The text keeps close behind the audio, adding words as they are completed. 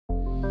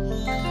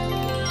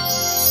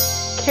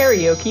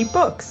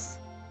KaraokeBooks.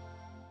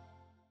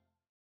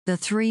 The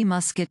Three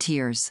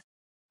Musketeers.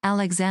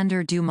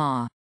 Alexandre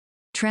Dumas.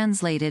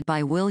 Translated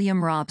by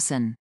William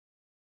Robson.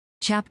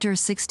 Chapter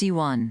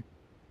 61.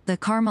 The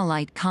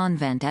Carmelite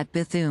Convent at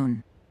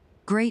Bethune.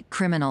 Great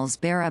criminals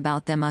bear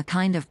about them a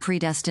kind of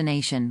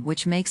predestination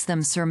which makes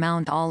them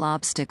surmount all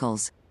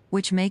obstacles,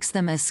 which makes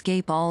them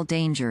escape all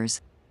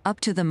dangers, up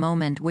to the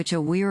moment which a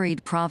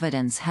wearied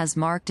Providence has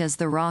marked as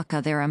the rock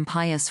of their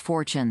impious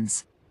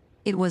fortunes.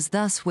 It was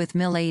thus with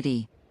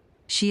Milady.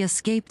 She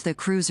escaped the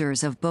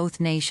cruisers of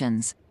both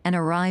nations, and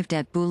arrived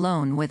at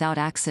Boulogne without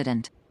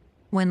accident.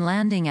 When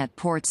landing at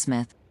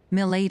Portsmouth,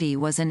 Milady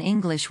was an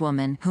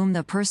Englishwoman whom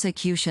the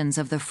persecutions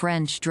of the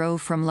French drove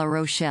from La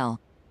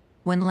Rochelle.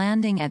 When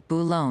landing at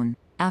Boulogne,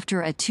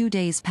 after a 2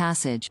 days'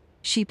 passage,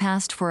 she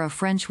passed for a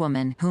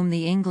Frenchwoman whom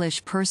the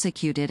English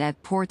persecuted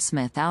at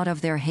Portsmouth out of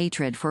their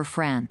hatred for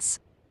France.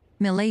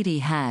 Milady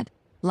had,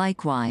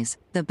 likewise,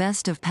 the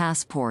best of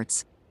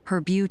passports, her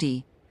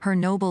beauty, her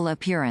noble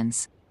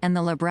appearance, and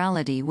the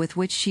liberality with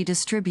which she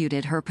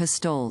distributed her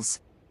pistoles.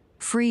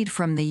 Freed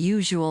from the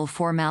usual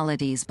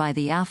formalities by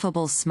the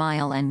affable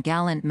smile and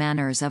gallant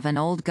manners of an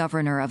old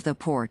governor of the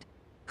port,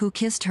 who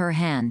kissed her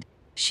hand,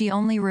 she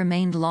only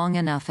remained long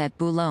enough at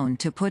Boulogne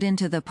to put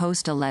into the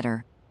post a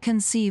letter,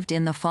 conceived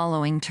in the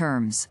following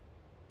terms.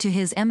 To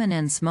His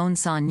Eminence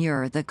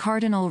Monseigneur the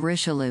Cardinal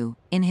Richelieu,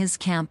 in his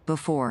camp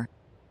before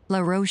La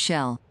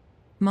Rochelle.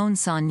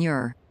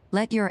 Monseigneur,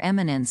 let your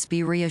Eminence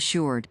be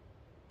reassured.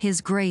 His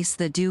Grace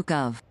the Duke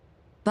of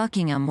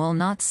Buckingham will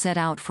not set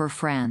out for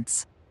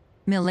France.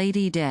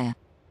 Milady de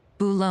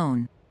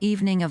Boulogne,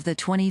 evening of the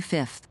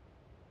 25th.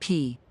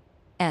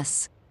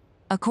 P.S.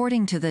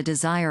 According to the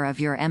desire of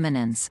your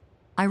Eminence,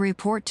 I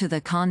report to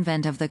the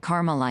convent of the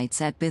Carmelites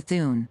at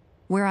Bethune,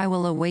 where I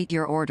will await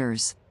your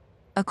orders.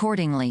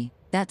 Accordingly,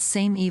 that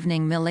same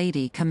evening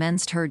Milady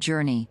commenced her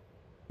journey.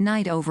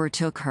 Night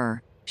overtook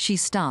her, she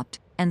stopped,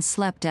 and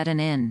slept at an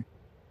inn.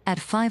 At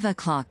 5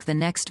 o'clock the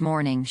next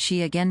morning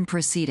she again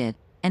proceeded,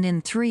 and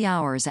in 3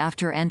 hours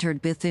after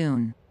entered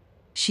Bethune.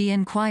 She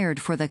inquired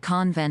for the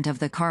convent of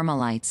the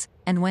Carmelites,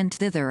 and went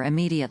thither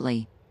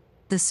immediately.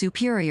 The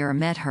superior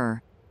met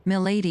her.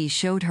 Milady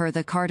showed her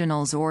the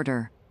cardinal's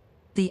order.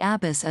 The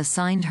abbess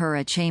assigned her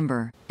a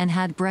chamber, and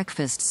had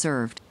breakfast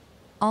served.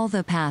 All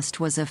the past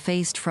was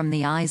effaced from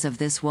the eyes of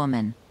this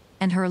woman,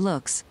 and her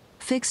looks,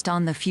 fixed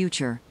on the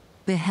future,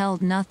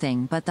 beheld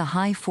nothing but the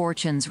high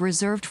fortunes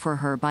reserved for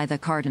her by the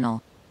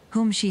cardinal,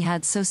 whom she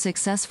had so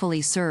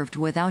successfully served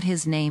without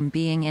his name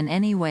being in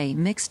any way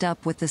mixed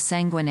up with the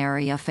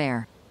sanguinary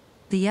affair.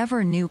 The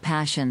ever-new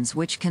passions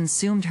which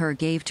consumed her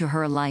gave to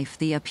her life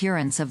the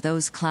appearance of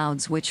those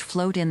clouds which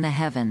float in the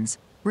heavens,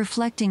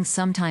 reflecting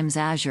sometimes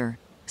azure,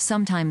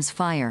 sometimes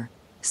fire,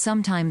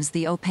 sometimes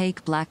the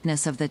opaque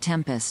blackness of the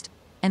tempest,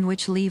 and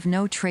which leave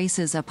no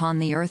traces upon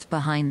the earth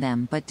behind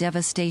them but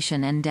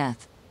devastation and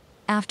death.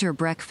 After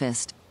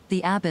breakfast,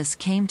 the abbess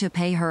came to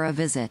pay her a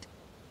visit.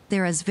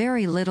 There is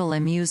very little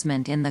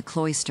amusement in the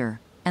cloister,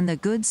 and the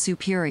good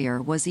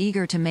superior was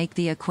eager to make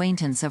the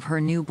acquaintance of her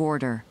new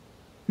boarder.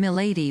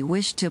 Milady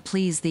wished to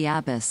please the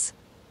abbess.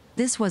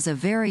 This was a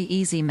very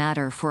easy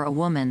matter for a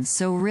woman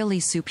so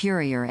really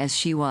superior as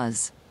she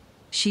was.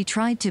 She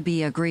tried to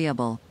be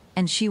agreeable,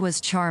 and she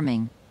was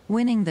charming,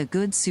 winning the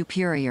good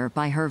superior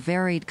by her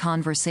varied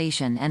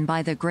conversation and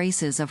by the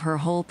graces of her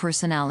whole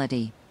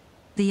personality.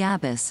 The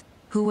abbess,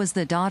 who was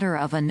the daughter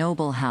of a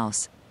noble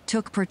house,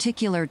 took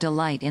particular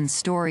delight in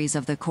stories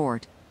of the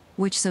court,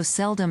 which so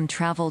seldom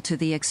travel to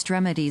the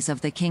extremities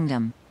of the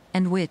kingdom,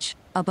 and which,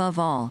 above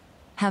all,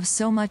 have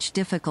so much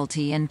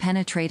difficulty in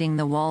penetrating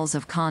the walls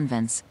of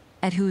convents,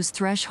 at whose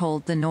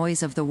threshold the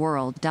noise of the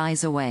world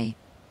dies away.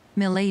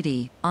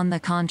 Milady, on the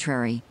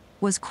contrary,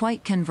 was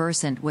quite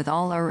conversant with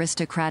all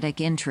aristocratic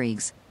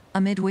intrigues,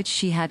 amid which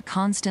she had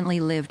constantly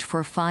lived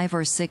for 5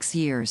 or 6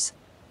 years.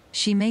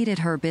 She made it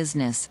her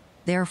business,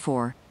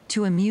 therefore,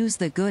 to amuse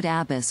the good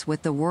abbess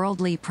with the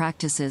worldly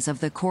practices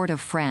of the court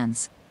of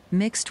France,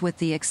 mixed with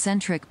the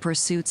eccentric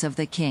pursuits of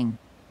the king.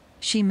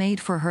 She made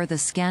for her the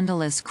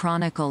scandalous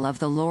chronicle of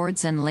the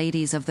lords and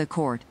ladies of the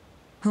court,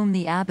 whom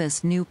the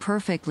abbess knew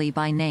perfectly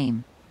by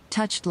name,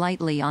 touched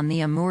lightly on the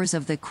amours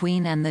of the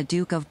Queen and the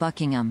Duke of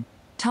Buckingham,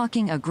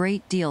 talking a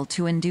great deal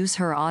to induce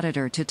her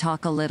auditor to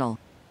talk a little.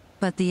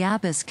 But the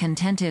abbess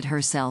contented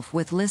herself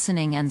with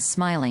listening and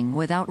smiling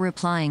without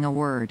replying a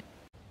word.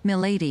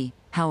 Milady,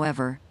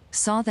 however,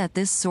 saw that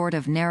this sort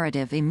of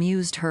narrative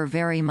amused her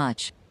very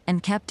much,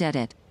 and kept at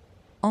it.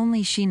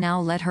 Only she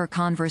now let her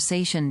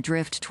conversation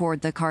drift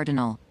toward the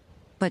cardinal.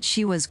 But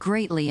she was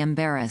greatly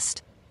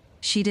embarrassed.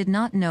 She did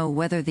not know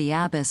whether the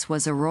abbess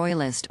was a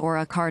royalist or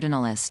a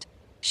cardinalist.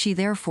 She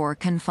therefore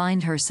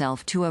confined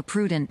herself to a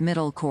prudent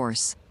middle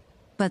course.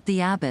 But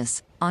the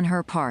abbess, on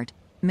her part,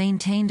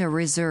 maintained a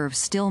reserve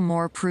still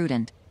more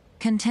prudent,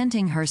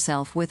 contenting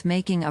herself with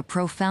making a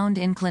profound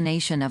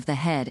inclination of the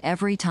head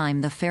every time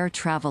the fair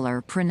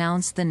traveller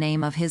pronounced the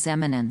name of His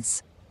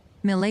Eminence.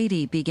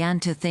 Milady began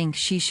to think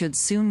she should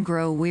soon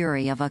grow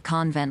weary of a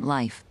convent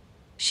life.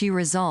 She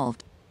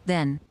resolved,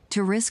 then,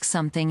 to risk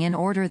something in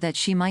order that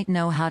she might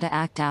know how to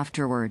act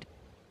afterward.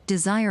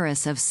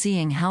 Desirous of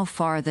seeing how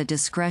far the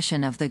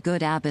discretion of the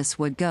good abbess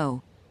would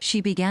go,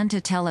 she began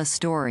to tell a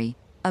story,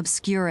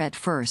 obscure at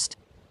first,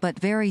 but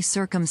very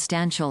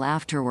circumstantial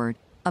afterward,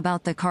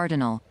 about the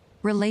cardinal,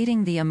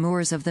 relating the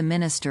amours of the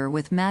minister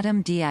with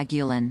Madame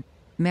d'Aguilon,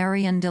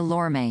 Marion de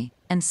Lorme,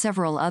 and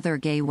several other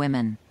gay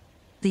women.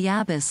 The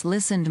abbess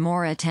listened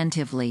more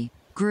attentively,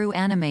 grew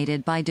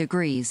animated by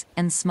degrees,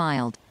 and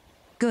smiled.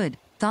 Good,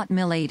 thought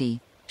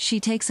Milady, she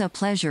takes a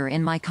pleasure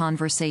in my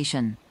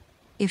conversation.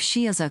 If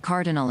she is a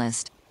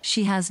cardinalist,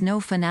 she has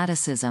no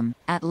fanaticism,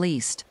 at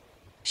least.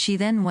 She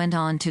then went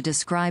on to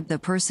describe the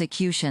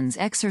persecutions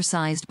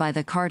exercised by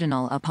the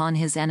cardinal upon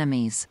his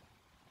enemies.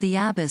 The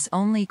abbess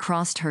only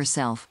crossed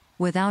herself,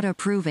 without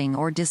approving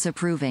or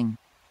disapproving.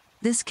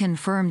 This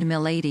confirmed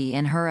Milady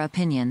in her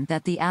opinion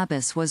that the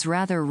abbess was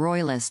rather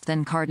royalist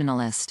than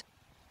cardinalist.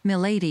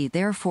 Milady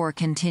therefore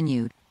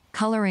continued,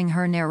 coloring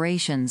her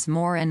narrations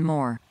more and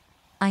more.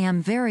 I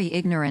am very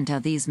ignorant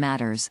of these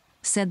matters,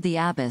 said the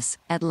abbess,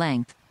 at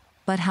length,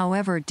 but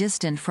however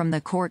distant from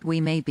the court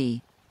we may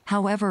be,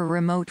 however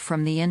remote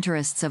from the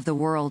interests of the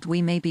world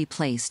we may be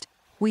placed,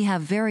 we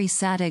have very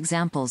sad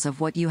examples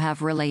of what you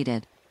have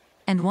related.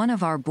 And one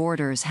of our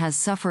boarders has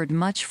suffered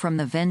much from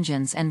the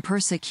vengeance and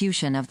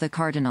persecution of the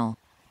cardinal.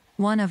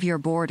 One of your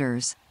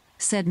boarders,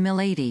 said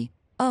Milady,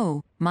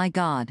 oh, my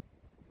God!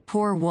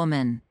 Poor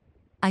woman!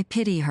 I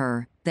pity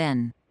her,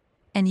 then.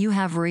 And you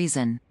have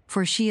reason,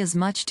 for she is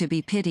much to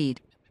be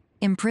pitied.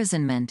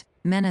 Imprisonment,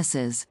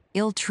 menaces,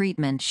 ill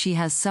treatment, she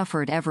has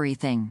suffered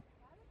everything.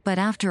 But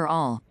after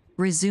all,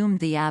 resumed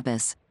the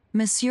abbess,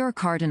 Monsieur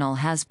Cardinal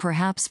has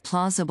perhaps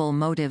plausible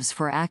motives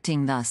for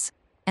acting thus,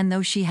 and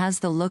though she has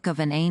the look of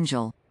an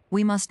angel,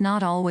 we must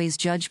not always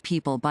judge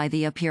people by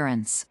the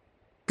appearance.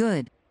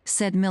 Good,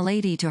 said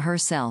Milady to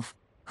herself,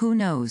 who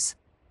knows?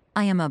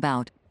 I am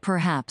about,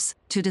 perhaps,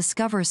 to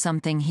discover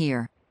something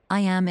here.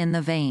 I am in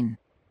the vein.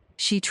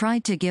 She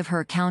tried to give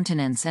her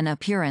countenance an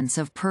appearance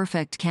of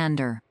perfect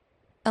candor.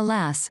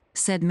 Alas,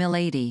 said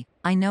Milady,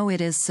 I know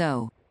it is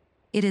so.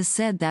 It is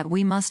said that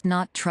we must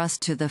not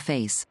trust to the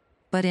face.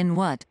 But in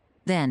what,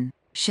 then,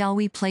 shall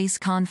we place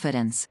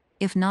confidence,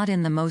 if not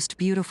in the most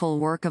beautiful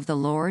work of the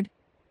Lord?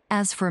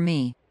 As for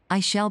me, I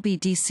shall be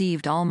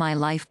deceived all my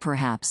life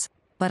perhaps,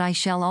 but I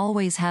shall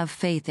always have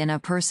faith in a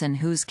person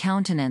whose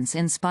countenance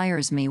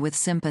inspires me with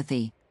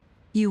sympathy.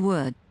 You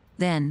would,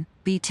 then,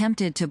 be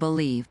tempted to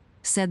believe,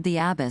 said the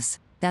abbess,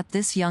 that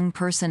this young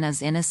person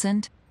is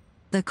innocent?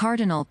 The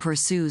cardinal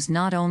pursues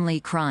not only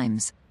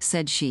crimes,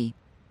 said she.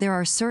 There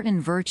are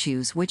certain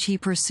virtues which he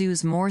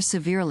pursues more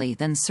severely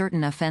than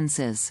certain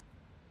offenses.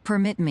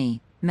 Permit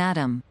me,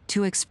 madam,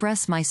 to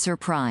express my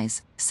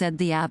surprise, said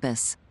the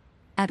abbess.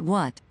 At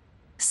what?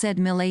 Said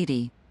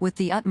Milady, with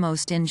the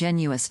utmost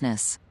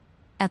ingenuousness.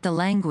 At the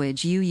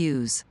language you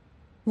use.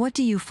 What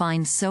do you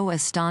find so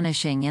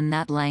astonishing in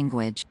that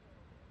language?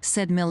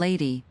 Said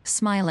Milady,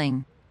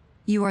 smiling.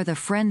 You are the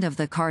friend of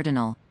the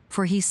cardinal,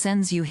 for he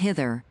sends you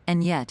hither,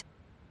 and yet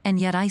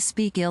I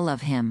speak ill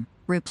of him,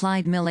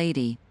 replied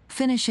Milady,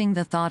 finishing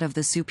the thought of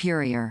the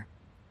superior.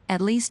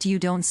 At least you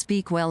don't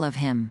speak well of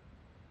him.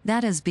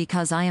 That is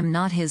because I am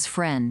not his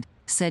friend,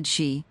 said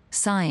she,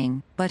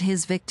 sighing, but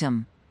his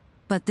victim.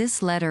 But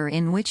this letter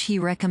in which he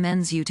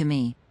recommends you to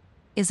me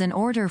is an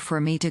order for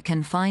me to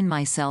confine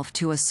myself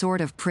to a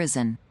sort of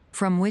prison,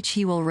 from which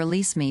he will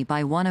release me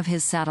by one of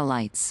his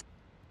satellites.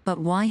 But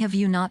why have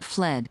you not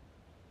fled?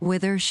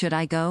 Whither should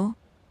I go?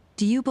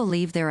 Do you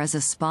believe there is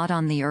a spot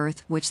on the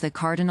earth which the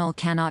cardinal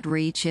cannot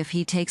reach if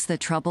he takes the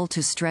trouble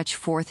to stretch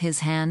forth his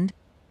hand?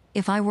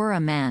 If I were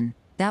a man,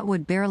 that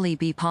would barely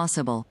be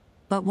possible,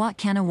 but what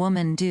can a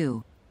woman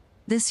do?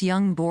 This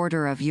young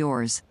boarder of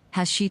yours,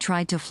 has she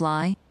tried to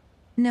fly?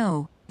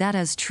 No, that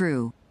is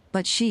true,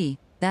 but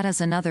that is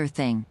another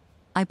thing.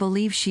 I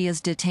believe she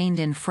is detained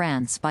in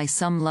France by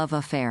some love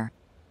affair.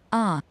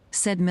 Ah,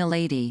 said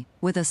Milady,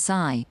 with a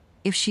sigh,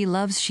 if she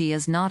loves she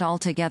is not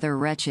altogether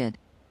wretched.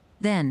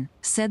 Then,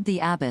 said the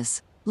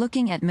abbess,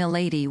 looking at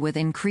Milady with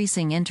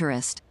increasing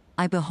interest,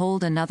 I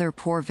behold another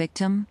poor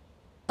victim?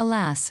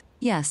 Alas,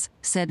 yes,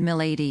 said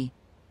Milady.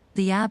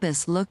 The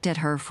abbess looked at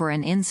her for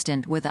an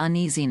instant with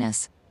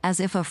uneasiness, as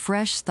if a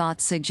fresh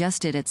thought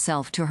suggested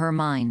itself to her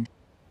mind.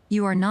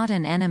 You are not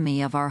an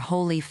enemy of our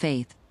holy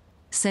faith,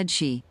 said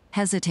she,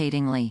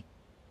 hesitatingly.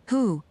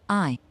 Who,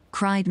 I,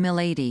 cried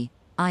Milady,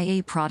 I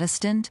a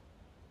Protestant?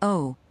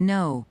 Oh,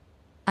 no.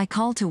 I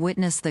call to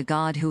witness the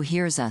God who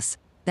hears us,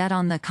 that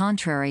on the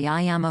contrary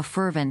I am a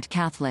fervent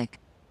Catholic.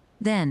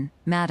 Then,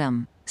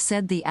 madam,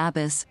 said the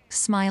abbess,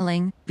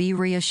 smiling, be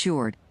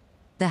reassured.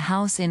 The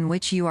house in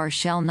which you are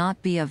shall not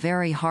be a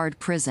very hard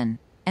prison,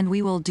 and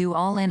we will do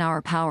all in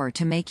our power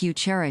to make you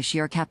cherish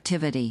your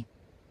captivity.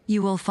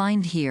 You will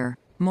find here,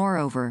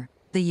 moreover,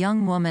 the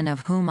young woman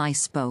of whom I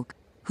spoke,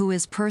 who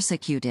is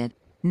persecuted,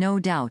 no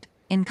doubt,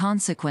 in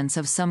consequence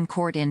of some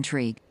court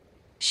intrigue.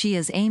 She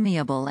is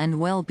amiable and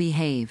well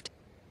behaved.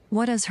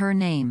 What is her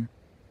name?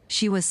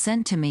 She was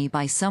sent to me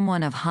by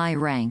someone of high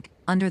rank,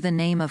 under the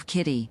name of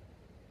Kitty.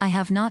 I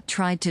have not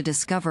tried to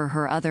discover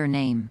her other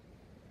name.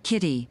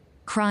 Kitty,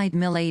 cried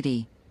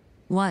Milady.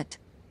 What?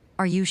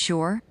 Are you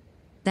sure?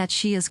 That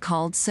she is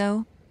called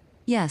so?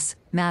 Yes,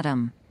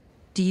 madam.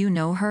 Do you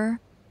know her?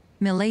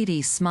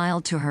 Milady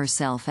smiled to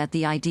herself at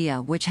the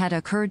idea which had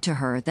occurred to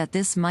her that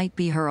this might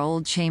be her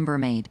old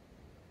chambermaid.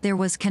 There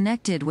was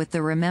connected with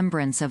the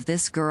remembrance of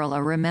this girl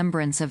a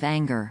remembrance of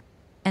anger,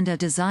 and a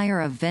desire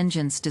of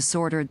vengeance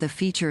disordered the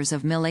features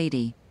of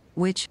Milady,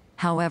 which,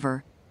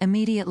 however,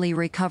 immediately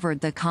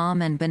recovered the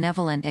calm and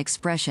benevolent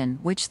expression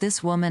which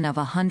this woman of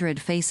 100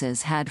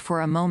 faces had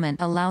for a moment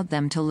allowed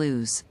them to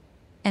lose.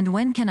 And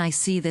when can I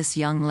see this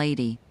young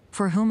lady,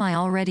 for whom I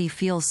already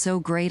feel so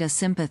great a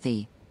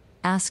sympathy?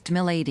 Asked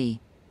Milady.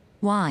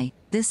 Why,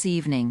 this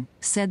evening,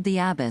 said the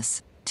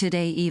abbess,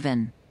 today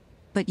even.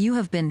 But you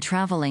have been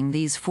traveling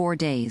these 4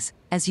 days,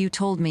 as you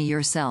told me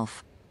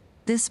yourself.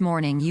 This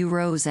morning you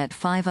rose at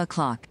 5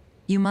 o'clock,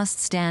 you must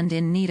stand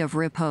in need of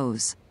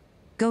repose.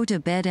 Go to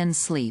bed and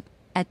sleep,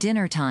 at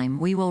dinner time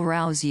we will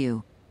rouse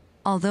you.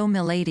 Although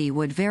Milady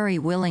would very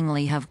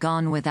willingly have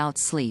gone without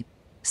sleep,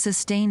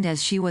 sustained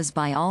as she was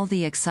by all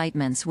the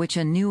excitements which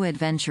a new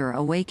adventure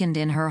awakened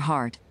in her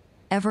heart,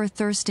 ever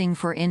thirsting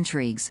for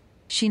intrigues,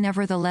 she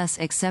nevertheless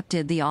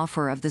accepted the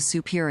offer of the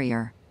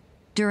superior.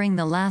 During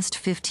the last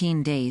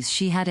 15 days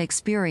she had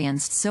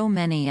experienced so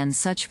many and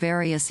such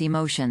various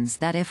emotions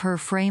that if her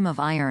frame of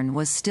iron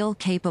was still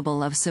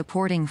capable of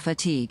supporting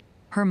fatigue,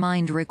 her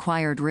mind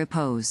required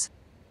repose.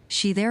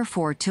 She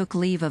therefore took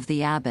leave of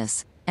the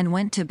abbess, and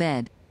went to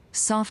bed,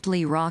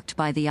 softly rocked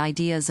by the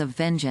ideas of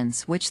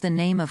vengeance which the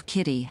name of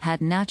Kitty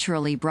had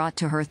naturally brought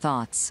to her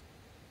thoughts.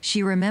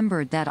 She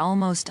remembered that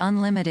almost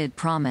unlimited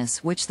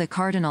promise which the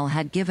cardinal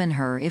had given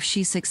her if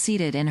she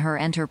succeeded in her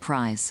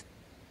enterprise.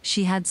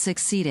 She had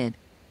succeeded.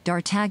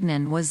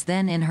 D'Artagnan was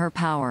then in her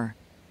power.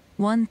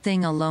 One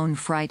thing alone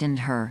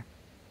frightened her.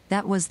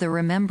 That was the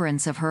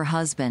remembrance of her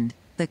husband,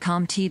 the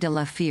Comte de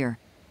la Fere,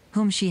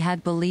 whom she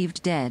had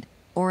believed dead,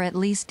 or at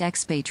least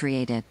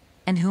expatriated,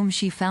 and whom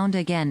she found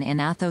again in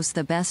Athos,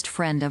 the best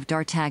friend of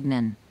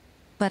D'Artagnan.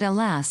 But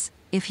alas,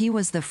 if he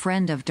was the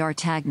friend of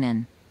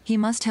D'Artagnan, he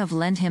must have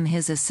lent him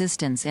his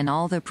assistance in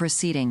all the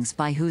proceedings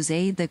by whose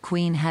aid the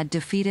Queen had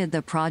defeated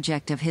the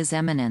project of his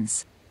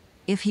Eminence.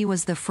 If he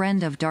was the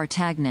friend of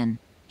D'Artagnan,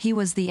 he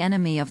was the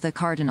enemy of the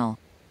cardinal,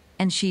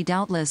 and she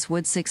doubtless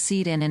would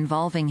succeed in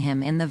involving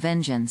him in the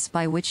vengeance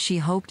by which she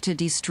hoped to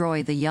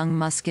destroy the young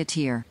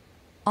musketeer.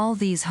 All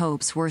these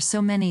hopes were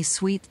so many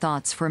sweet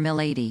thoughts for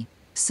Milady,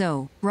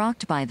 so,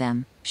 rocked by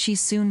them, she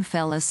soon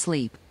fell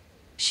asleep.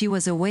 She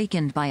was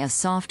awakened by a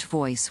soft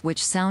voice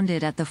which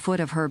sounded at the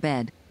foot of her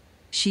bed.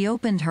 She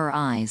opened her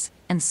eyes,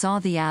 and saw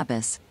the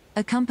abbess,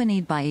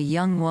 accompanied by a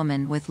young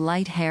woman with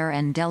light hair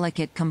and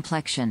delicate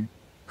complexion,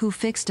 who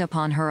fixed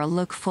upon her a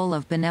look full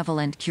of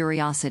benevolent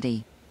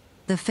curiosity.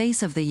 The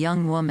face of the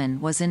young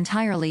woman was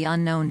entirely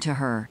unknown to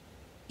her.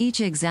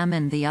 Each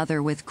examined the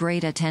other with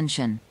great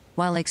attention,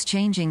 while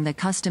exchanging the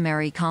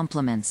customary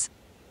compliments.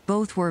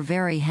 Both were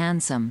very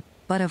handsome,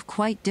 but of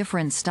quite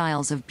different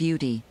styles of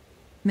beauty.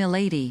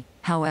 Milady,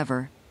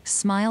 however,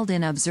 smiled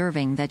in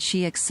observing that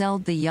she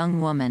excelled the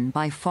young woman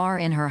by far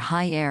in her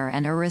high air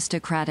and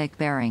aristocratic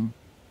bearing.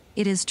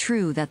 It is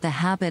true that the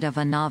habit of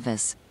a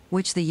novice,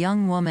 which the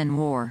young woman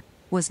wore,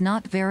 was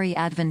not very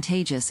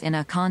advantageous in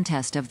a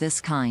contest of this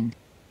kind.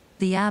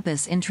 The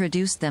abbess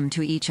introduced them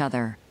to each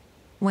other.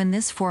 When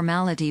this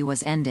formality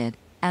was ended,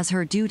 as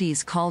her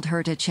duties called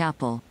her to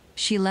chapel,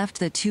 she left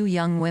the two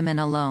young women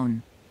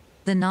alone.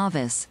 The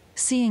novice,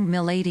 seeing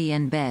Milady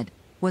in bed,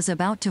 was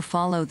about to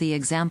follow the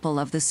example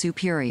of the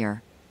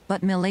superior,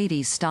 but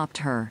Milady stopped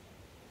her.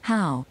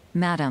 "How,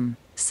 madam,"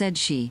 said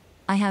she,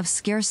 "I have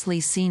scarcely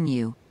seen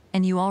you,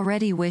 and you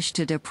already wish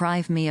to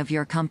deprive me of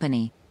your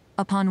company,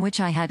 upon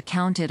which I had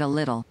counted a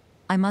little,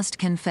 I must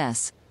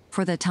confess,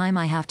 for the time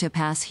I have to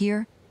pass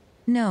here?"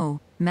 "No,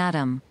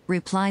 madam,"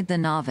 replied the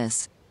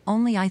novice,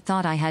 "only I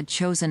thought I had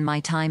chosen my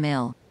time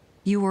ill.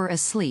 You were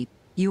asleep,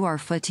 you are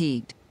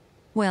fatigued."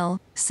 "Well,"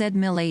 said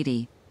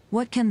Milady,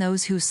 "what can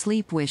those who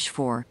sleep wish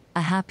for?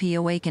 A happy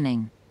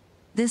awakening.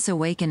 This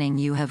awakening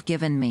you have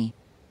given me.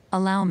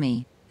 Allow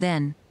me,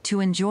 then,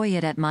 to enjoy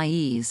it at my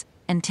ease,"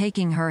 and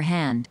taking her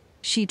hand,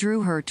 she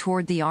drew her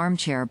toward the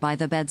armchair by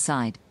the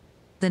bedside.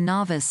 The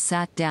novice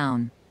sat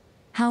down.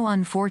 "How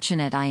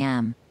unfortunate I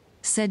am,"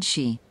 said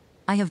she.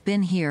 "I have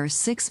been here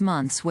 6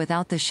 months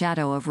without the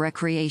shadow of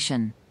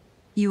recreation.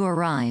 You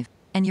arrive,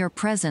 and your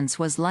presence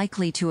was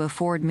likely to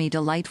afford me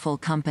delightful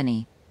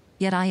company.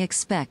 Yet I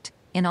expect,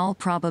 in all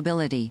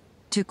probability,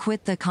 to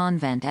quit the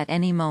convent at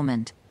any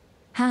moment."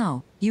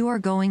 "How, you are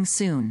going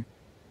soon?"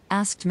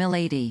 asked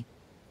Milady.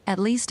 "At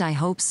least I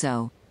hope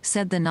so,"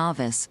 said the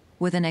novice,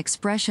 with an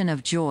expression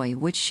of joy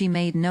which she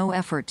made no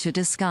effort to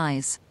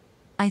disguise.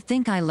 "I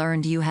think I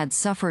learned you had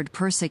suffered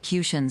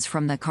persecutions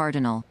from the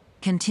cardinal,"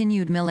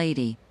 continued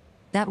Milady.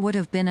 "That would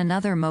have been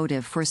another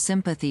motive for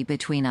sympathy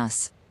between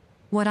us.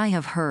 What I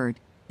have heard,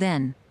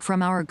 then,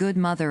 from our good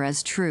mother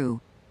is true.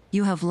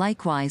 You have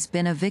likewise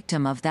been a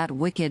victim of that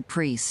wicked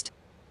priest."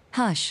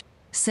 "Hush,"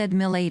 said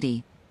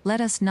Milady, "let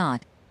us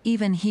not,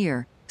 even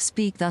here,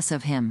 speak thus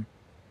of him.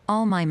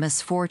 All my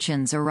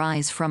misfortunes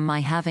arise from my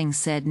having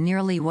said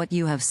nearly what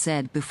you have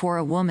said before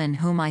a woman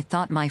whom I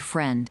thought my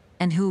friend,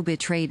 and who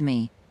betrayed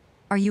me.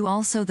 Are you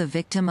also the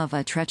victim of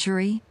a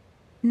treachery?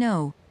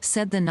 No,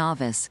 said the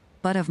novice,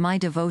 but of my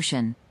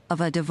devotion,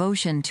 of a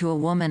devotion to a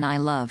woman I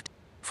loved,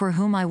 for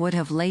whom I would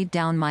have laid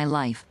down my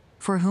life,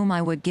 for whom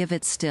I would give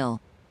it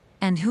still.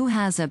 And who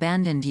has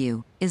abandoned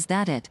you, is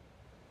that it?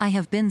 I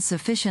have been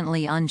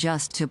sufficiently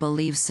unjust to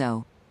believe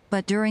so.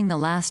 But during the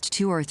last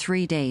 2 or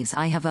 3 days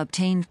I have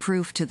obtained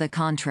proof to the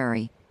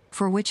contrary,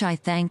 for which I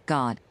thank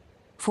God.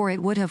 For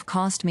it would have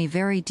cost me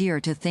very dear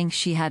to think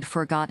she had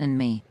forgotten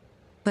me.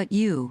 But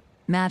you,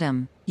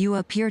 madam, you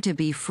appear to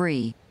be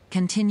free,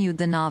 continued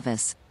the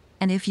novice,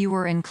 and if you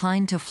were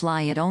inclined to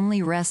fly it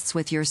only rests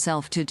with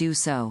yourself to do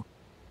so.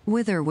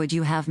 Whither would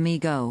you have me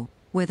go,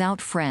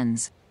 without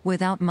friends,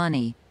 without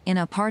money, in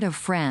a part of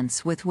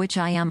France with which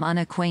I am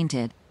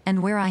unacquainted,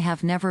 and where I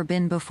have never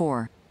been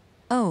before?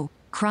 Oh,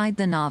 cried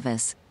the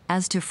novice,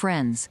 as to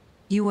friends,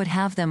 you would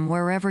have them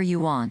wherever you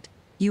want.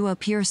 You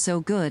appear so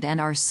good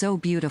and are so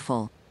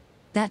beautiful.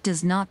 That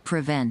does not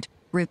prevent,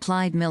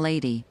 replied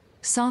Milady,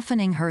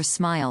 softening her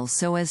smile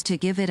so as to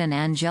give it an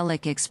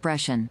angelic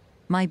expression,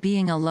 my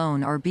being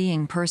alone or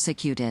being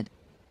persecuted.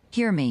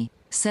 Hear me,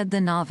 said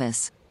the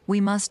novice, we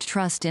must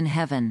trust in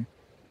heaven.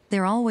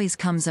 There always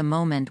comes a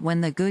moment when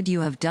the good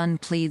you have done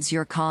pleads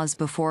your cause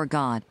before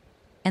God.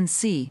 And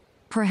see,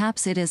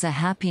 perhaps it is a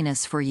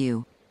happiness for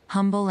you,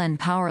 humble and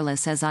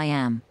powerless as I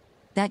am,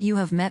 that you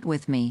have met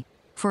with me,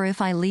 for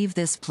if I leave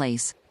this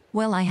place,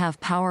 well, I have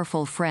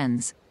powerful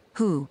friends,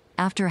 who,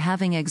 after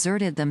having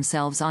exerted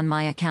themselves on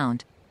my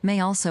account,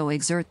 may also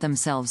exert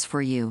themselves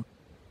for you.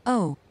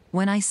 Oh,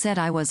 when I said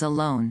I was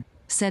alone,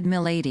 said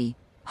Milady,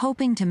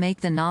 hoping to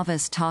make the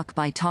novice talk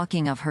by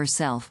talking of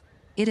herself,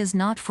 it is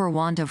not for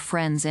want of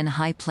friends in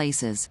high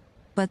places,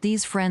 but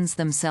these friends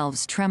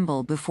themselves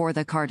tremble before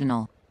the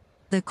cardinal.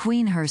 The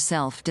Queen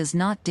herself does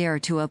not dare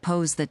to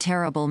oppose the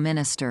terrible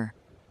minister.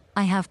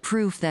 I have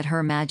proof that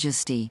Her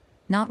Majesty,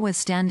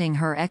 notwithstanding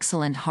her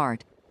excellent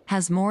heart,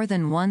 has more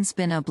than once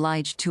been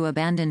obliged to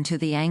abandon to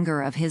the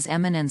anger of His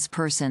Eminence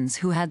persons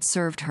who had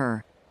served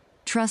her.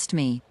 Trust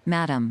me,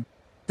 madam.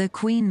 The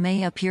Queen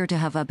may appear to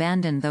have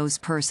abandoned those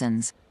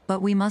persons,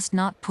 but we must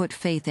not put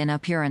faith in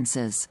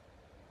appearances.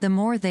 The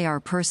more they are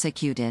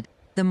persecuted,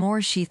 the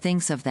more she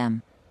thinks of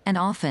them, and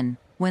often,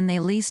 when they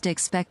least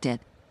expect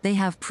it, they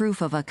have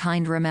proof of a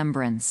kind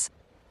remembrance.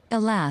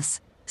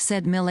 Alas,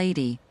 said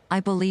Milady,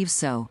 I believe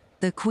so,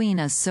 the Queen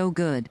is so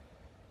good.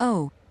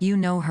 Oh, you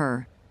know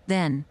her,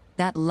 then,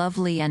 that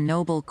lovely and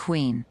noble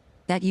Queen,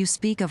 that you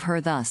speak of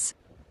her thus,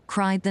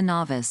 cried the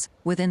novice,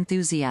 with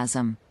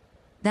enthusiasm.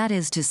 That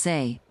is to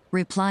say,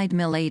 replied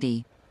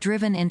Milady,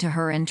 driven into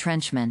her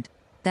entrenchment,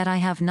 that I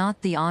have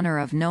not the honor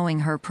of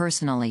knowing her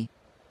personally,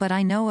 but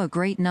I know a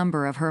great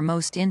number of her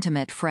most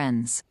intimate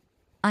friends.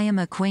 I am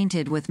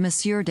acquainted with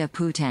Monsieur de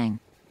Poutang.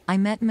 I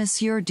met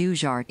Monsieur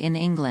Dujart in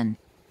England.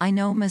 I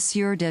know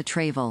Monsieur de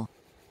Treville.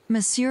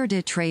 Monsieur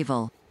de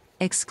Treville,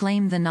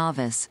 exclaimed the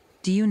novice,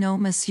 do you know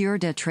Monsieur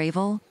de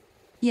Treville?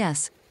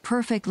 Yes,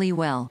 perfectly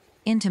well,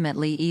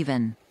 intimately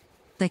even.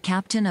 The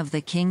captain of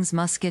the King's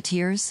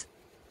Musketeers?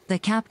 The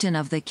captain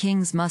of the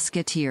King's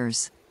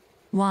Musketeers.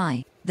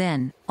 Why,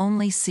 then,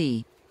 only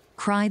see,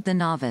 cried the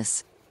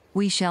novice.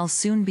 We shall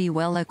soon be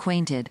well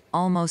acquainted,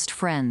 almost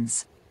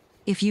friends.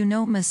 If you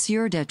know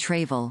Monsieur de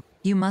Treville,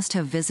 you must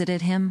have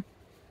visited him?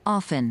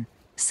 Often,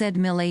 said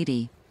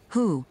Milady,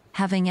 who,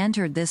 having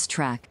entered this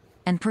track,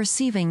 and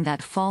perceiving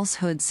that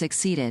falsehood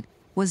succeeded,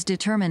 was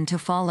determined to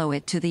follow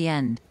it to the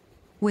end.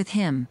 With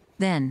him,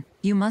 then,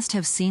 you must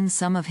have seen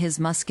some of his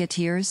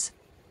musketeers?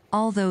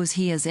 All those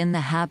he is in the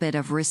habit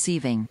of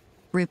receiving,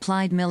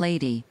 replied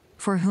Milady,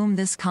 for whom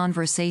this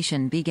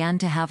conversation began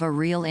to have a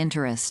real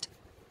interest.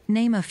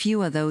 Name a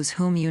few of those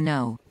whom you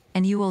know,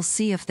 and you will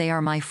see if they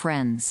are my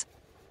friends.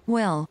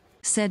 Well,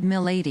 said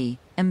Milady,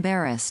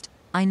 embarrassed,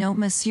 I know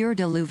Monsieur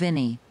de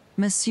Louvigny,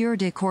 Monsieur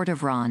de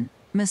Courtevron,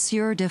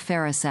 Monsieur de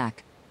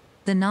Ferrissac.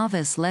 The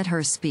novice let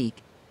her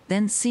speak,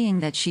 then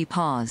seeing that she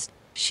paused,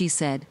 she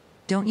said,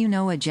 Don't you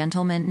know a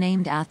gentleman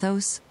named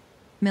Athos?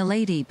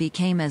 Milady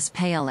became as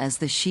pale as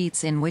the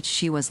sheets in which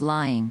she was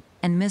lying,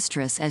 and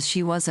mistress as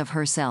she was of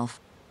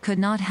herself, could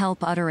not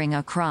help uttering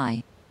a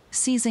cry,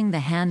 seizing the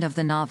hand of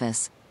the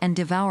novice, and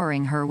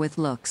devouring her with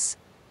looks.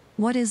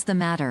 What is the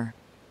matter?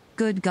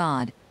 Good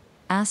God!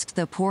 Asked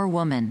the poor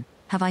woman,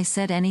 have I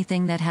said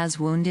anything that has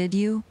wounded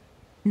you?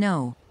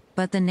 No,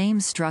 but the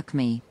name struck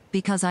me,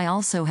 because I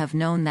also have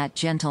known that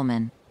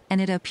gentleman, and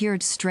it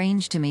appeared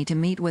strange to me to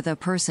meet with a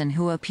person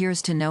who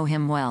appears to know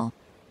him well.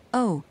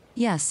 Oh,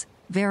 yes,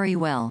 very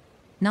well.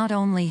 Not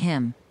only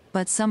him,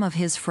 but some of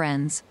his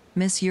friends,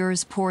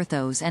 Messieurs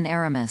Porthos and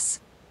Aramis.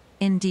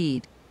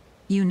 Indeed.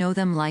 You know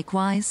them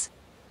likewise?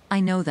 I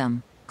know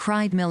them,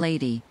 cried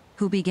Milady,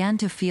 who began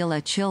to feel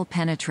a chill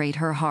penetrate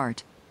her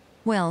heart.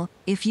 Well,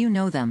 if you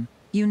know them,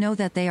 you know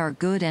that they are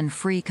good and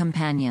free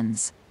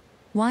companions.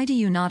 Why do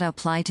you not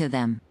apply to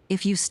them,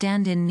 if you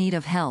stand in need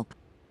of help?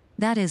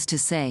 That is to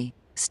say,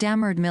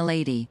 stammered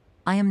Milady,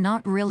 I am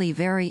not really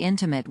very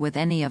intimate with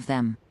any of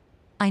them.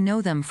 I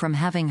know them from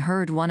having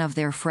heard one of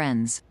their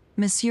friends,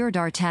 Monsieur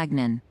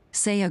d'Artagnan,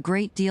 say a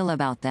great deal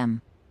about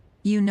them.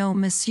 You know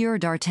Monsieur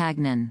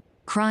d'Artagnan,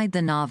 cried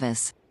the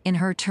novice, in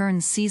her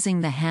turn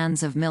seizing the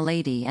hands of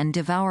Milady and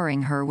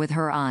devouring her with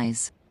her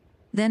eyes.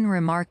 Then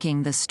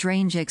remarking the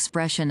strange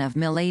expression of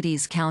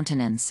Milady's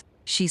countenance,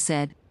 she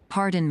said,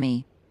 "Pardon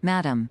me,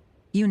 madam,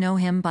 you know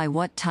him by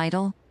what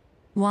title?"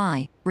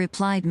 "Why,"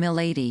 replied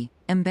Milady,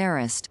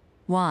 embarrassed,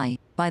 "why,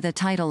 by the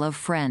title of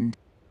friend."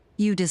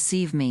 "You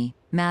deceive me,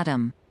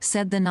 madam,"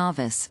 said the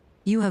novice,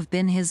 "you have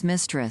been his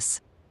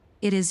mistress."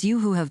 "It is you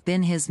who have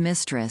been his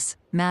mistress,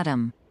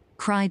 madam,"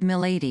 cried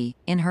Milady,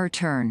 in her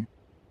turn.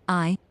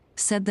 "I?"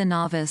 said the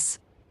novice.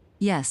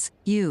 "Yes,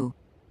 you.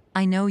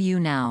 I know you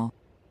now.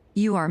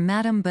 You are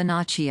Madame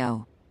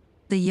Bonacieux."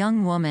 The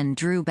young woman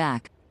drew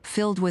back,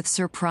 filled with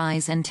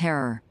surprise and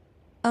terror.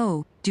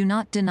 "Oh, do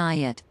not deny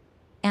it.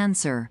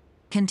 Answer,"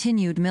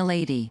 continued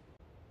Milady.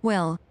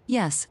 "Well,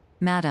 yes,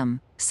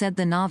 madam," said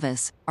the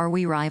novice, "are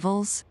we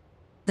rivals?"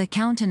 The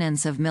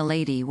countenance of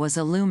Milady was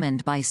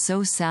illumined by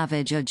so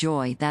savage a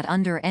joy that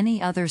under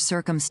any other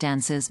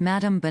circumstances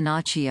Madame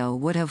Bonacieux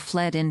would have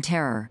fled in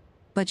terror.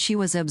 But she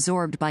was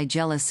absorbed by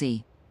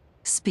jealousy.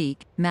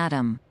 "Speak,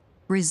 madam,"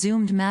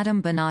 resumed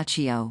Madame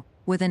Bonacieux,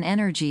 with an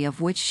energy of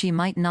which she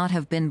might not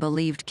have been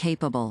believed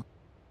capable.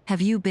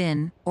 "Have you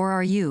been, or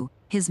are you,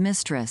 his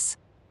mistress?"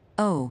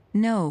 "Oh,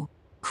 no,"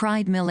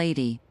 cried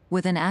Milady,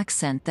 with an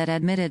accent that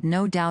admitted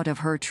no doubt of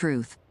her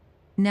truth.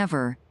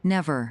 "Never,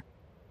 never."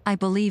 "I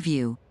believe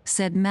you,"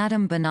 said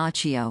Madame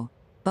Bonacieux.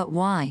 "But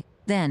why,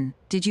 then,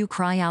 did you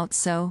cry out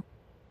so?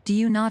 Do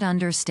you not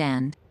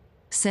understand?"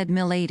 said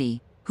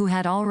Milady, who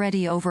had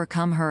already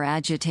overcome her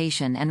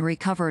agitation and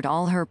recovered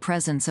all her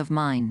presence of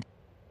mind.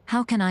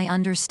 "How can I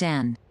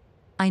understand?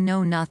 I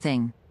know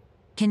nothing.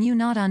 Can you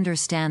not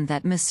understand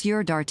that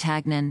Monsieur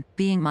d'Artagnan,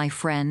 being my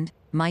friend,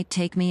 might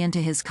take me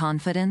into his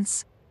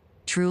confidence?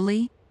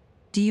 Truly?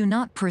 Do you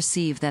not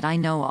perceive that I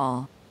know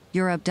all?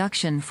 Your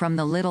abduction from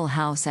the little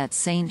house at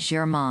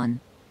Saint-Germain,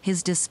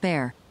 his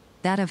despair,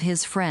 that of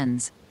his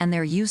friends, and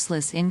their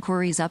useless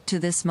inquiries up to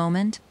this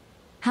moment?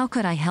 How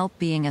could I help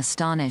being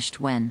astonished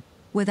when,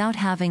 without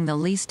having the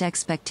least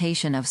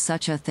expectation of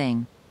such a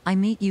thing, I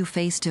meet you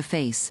face to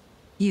face,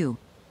 you,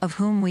 of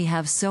whom we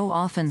have so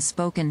often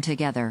spoken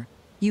together,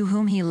 you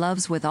whom he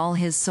loves with all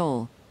his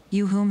soul,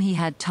 you whom he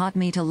had taught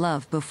me to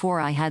love before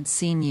I had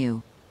seen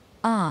you.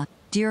 Ah,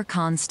 dear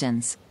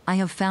Constance, I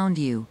have found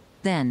you,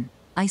 then,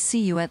 I see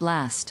you at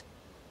last."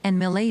 And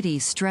Milady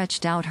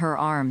stretched out her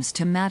arms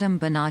to Madame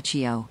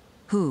Bonacieux,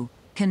 who,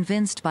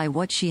 convinced by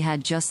what she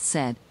had just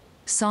said,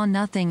 saw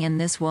nothing in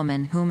this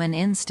woman whom an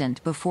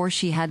instant before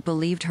she had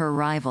believed her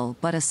rival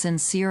but a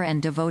sincere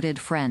and devoted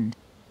friend.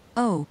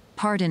 "Oh,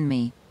 pardon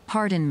me,"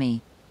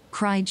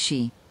 cried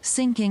she,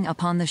 sinking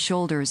upon the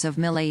shoulders of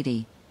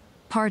Milady.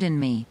 "Pardon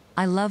me,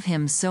 I love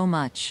him so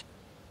much."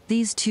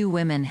 These two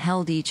women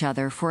held each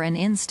other for an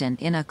instant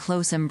in a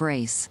close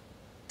embrace.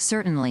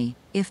 Certainly,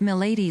 if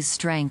Milady's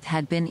strength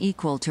had been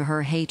equal to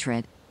her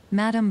hatred,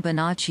 Madame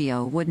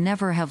Bonacieux would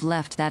never have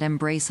left that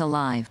embrace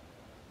alive.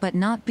 But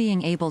not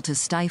being able to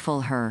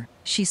stifle her,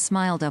 she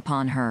smiled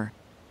upon her.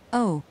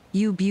 "Oh,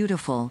 you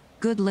beautiful,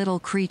 good little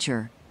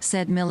creature,"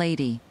 said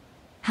Milady.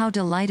 "How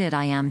delighted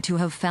I am to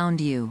have found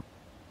you.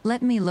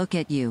 Let me look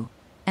at you."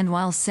 And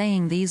while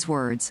saying these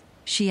words,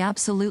 she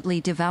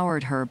absolutely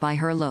devoured her by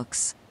her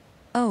looks.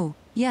 "Oh,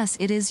 yes,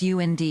 it is you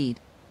indeed.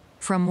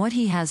 From what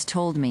he has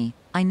told me,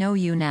 I know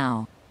you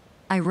now.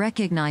 I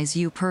recognize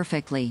you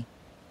perfectly."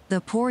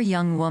 The poor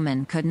young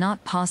woman could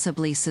not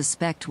possibly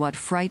suspect what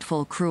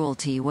frightful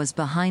cruelty was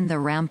behind the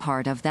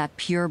rampart of that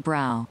pure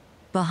brow,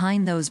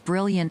 behind those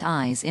brilliant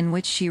eyes in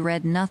which she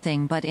read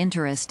nothing but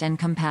interest and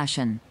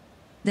compassion.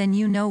 "Then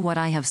you know what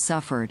I have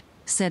suffered,"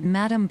 said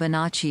Madame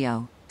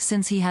Bonacieux,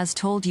 "since he has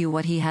told you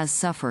what he has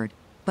suffered,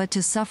 but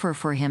to suffer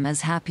for him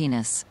is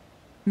happiness."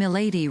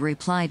 Milady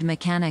replied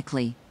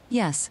mechanically,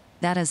 "Yes,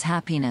 that is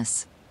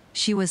happiness."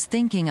 She was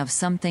thinking of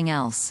something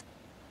else.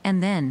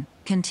 "And then,"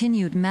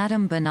 continued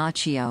Madame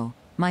Bonacieux,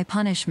 "my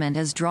punishment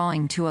is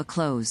drawing to a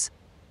close.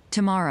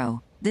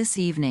 Tomorrow, this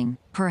evening,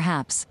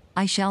 perhaps,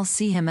 I shall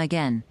see him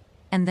again,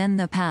 and then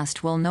the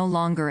past will no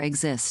longer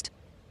exist."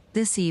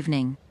 "This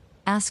evening?"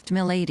 asked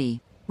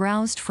Milady,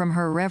 roused from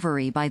her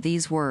reverie by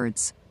these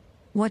words.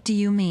 "What do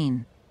you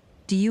mean?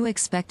 Do you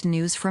expect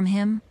news from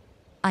him?"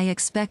 "I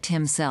expect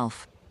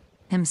himself."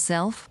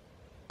 "Himself?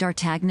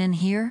 D'Artagnan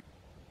here?"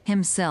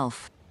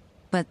 "Himself.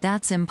 But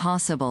that's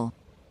impossible.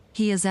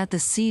 He is at the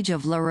siege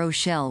of La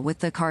Rochelle with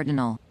the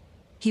cardinal.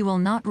 He will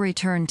not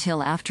return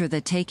till after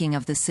the taking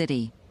of the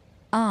city."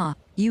 "Ah,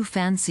 you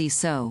fancy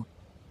so.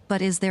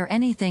 But is there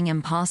anything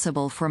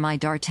impossible for my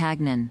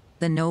D'Artagnan,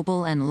 the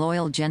noble and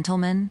loyal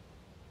gentleman?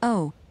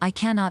 Oh, I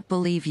cannot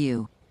believe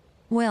you."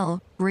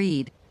 "Well,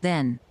 read,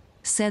 then,"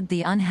 said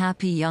the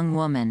unhappy young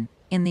woman,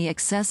 in the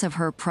excess of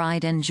her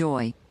pride and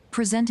joy,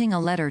 presenting a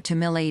letter to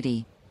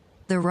Milady.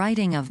 "The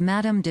writing of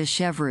Madame de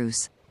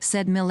Chevreuse,"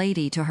 said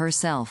Milady to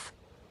herself.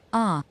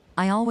 "Ah,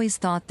 I always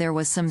thought there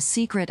was some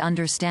secret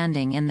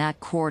understanding in that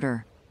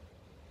quarter.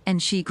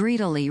 and she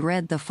greedily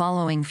read the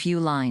following few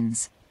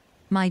lines.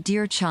 My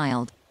dear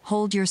child,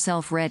 hold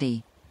yourself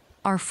ready.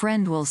 Our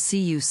friend will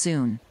see you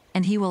soon,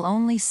 and he will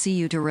only see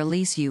you to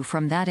release you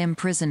from that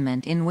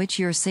imprisonment in which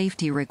your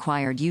safety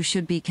required you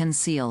should be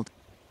concealed.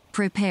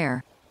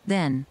 Prepare,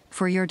 then,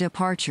 for your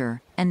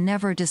departure, and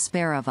never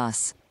despair of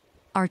us.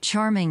 Our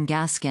charming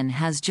Gascon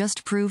has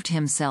just proved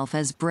himself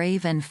as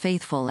brave and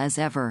faithful as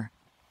ever.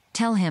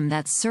 Tell him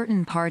that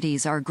certain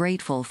parties are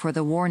grateful for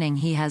the warning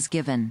he has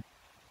given.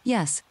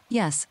 Yes,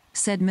 yes,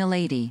 said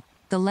Milady,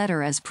 the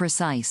letter is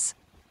precise.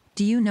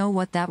 Do you know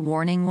what that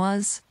warning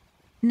was?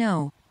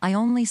 No, I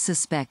only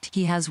suspect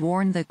he has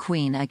warned the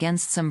Queen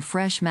against some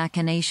fresh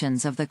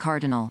machinations of the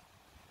Cardinal.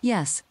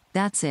 Yes,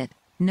 that's it,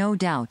 no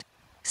doubt,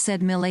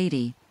 said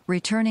Milady,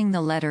 returning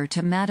the letter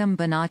to Madame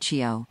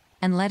Bonacieux,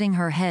 and letting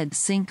her head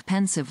sink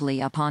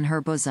pensively upon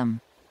her bosom.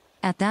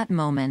 At that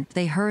moment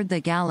they heard the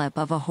gallop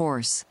of a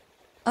horse.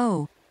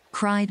 Oh,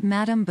 cried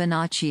Madame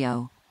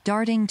Bonacieux,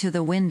 darting to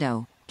the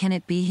window, can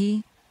it be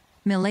he?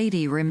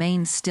 Milady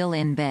remained still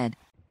in bed,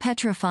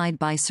 petrified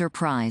by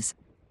surprise.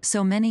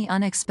 So many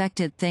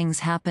unexpected things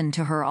happened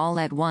to her all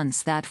at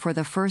once that for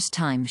the first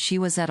time she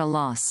was at a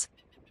loss.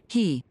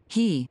 He,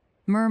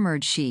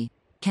 murmured she,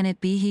 can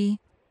it be he?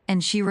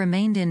 And she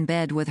remained in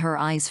bed with her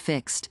eyes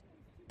fixed.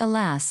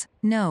 Alas,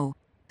 no,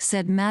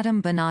 said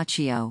Madame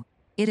Bonacieux,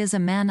 it is a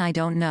man I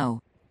don't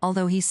know,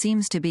 although he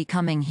seems to be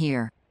coming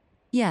here.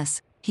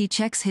 Yes, he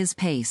checks his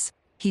pace,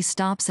 he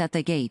stops at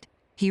the gate,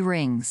 he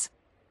rings.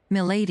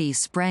 Milady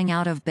sprang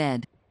out of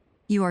bed.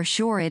 You are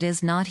sure it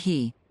is not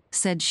he,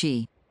 said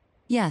she.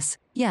 Yes,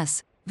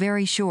 yes,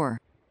 very sure.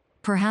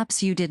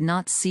 Perhaps you did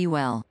not see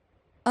well.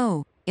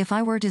 Oh, if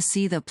I were to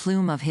see the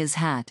plume of his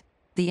hat,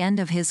 the end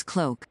of his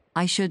cloak,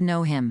 I should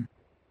know him.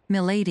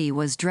 Milady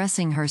was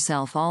dressing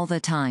herself all the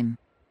time.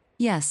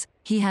 Yes,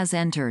 he has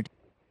entered.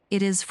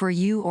 It is for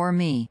you or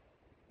me.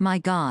 My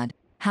God,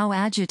 how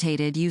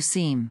agitated you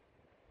seem.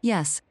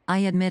 Yes, I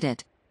admit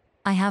it.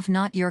 I have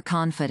not your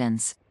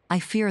confidence. I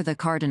fear the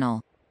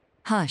Cardinal.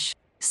 Hush,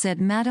 said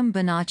Madame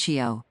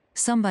Bonacieux,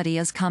 somebody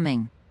is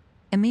coming.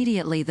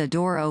 Immediately the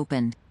door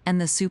opened,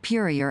 and the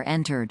superior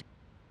entered.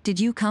 Did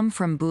you come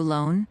from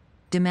Boulogne?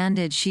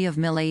 Demanded she of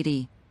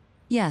Milady.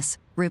 Yes,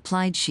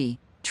 replied she,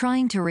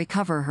 trying to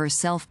recover her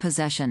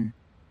self-possession.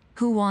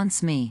 Who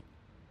wants me?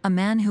 A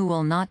man who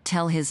will not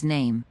tell his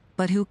name,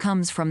 but who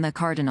comes from the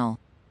Cardinal.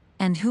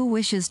 And who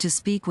wishes to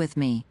speak with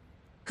me?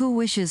 Who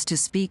wishes to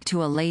speak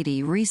to a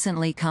lady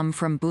recently come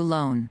from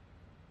Boulogne?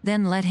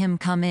 Then let him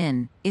come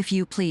in, if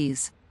you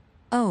please.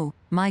 Oh,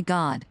 my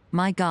God,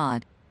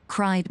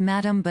 cried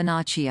Madame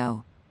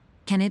Bonacieux.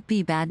 Can it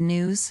be bad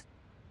news?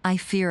 I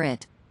fear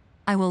it.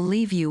 I will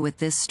leave you with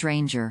this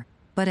stranger,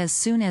 but as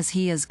soon as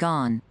he is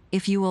gone,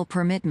 if you will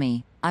permit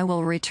me, I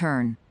will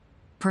return.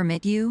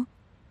 Permit you?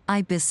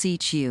 I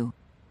beseech you.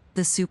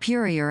 The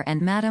superior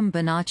and Madame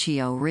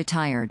Bonacieux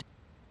retired.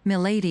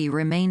 Milady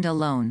remained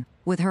alone,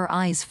 with her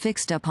eyes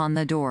fixed upon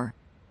the door.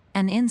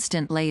 An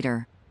instant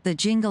later, the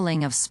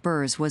jingling of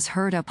spurs was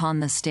heard upon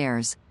the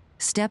stairs,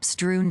 steps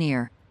drew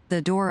near,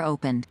 the door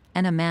opened,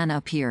 and a man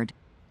appeared.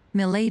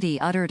 Milady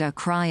uttered a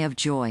cry of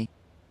joy.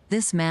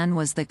 This man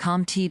was the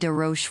Comte de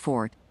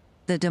Rochefort,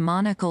 the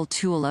demoniacal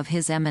tool of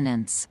his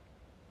eminence.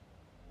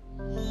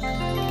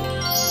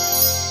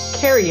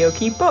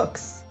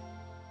 KaraokeBooks.